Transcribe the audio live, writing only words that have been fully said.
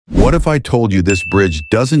What if I told you this bridge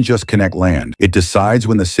doesn't just connect land, it decides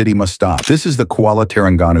when the city must stop? This is the Kuala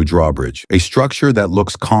Terengganu Drawbridge, a structure that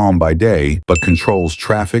looks calm by day but controls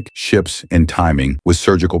traffic, ships, and timing with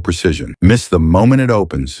surgical precision. Miss the moment it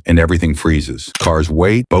opens and everything freezes. Cars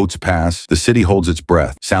wait, boats pass, the city holds its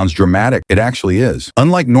breath. Sounds dramatic, it actually is.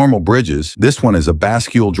 Unlike normal bridges, this one is a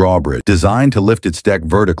bascule drawbridge designed to lift its deck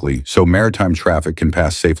vertically so maritime traffic can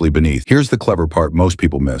pass safely beneath. Here's the clever part most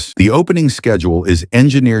people miss. The opening schedule is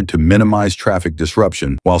engineered to minimize traffic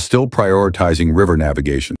disruption while still prioritizing river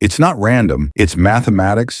navigation. It's not random, it's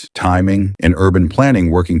mathematics, timing, and urban planning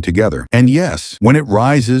working together. And yes, when it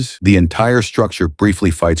rises, the entire structure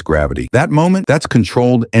briefly fights gravity. That moment, that's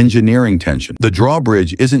controlled engineering tension. The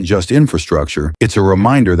drawbridge isn't just infrastructure, it's a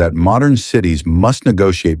reminder that modern cities must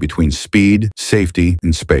negotiate between speed, safety,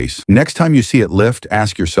 and space. Next time you see it lift,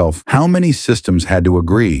 ask yourself, how many systems had to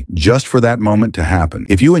agree just for that moment to happen?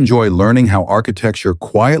 If you enjoy learning how architecture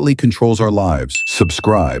quietly controls our lives,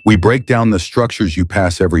 subscribe. We break down the structures you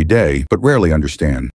pass every day, but rarely understand.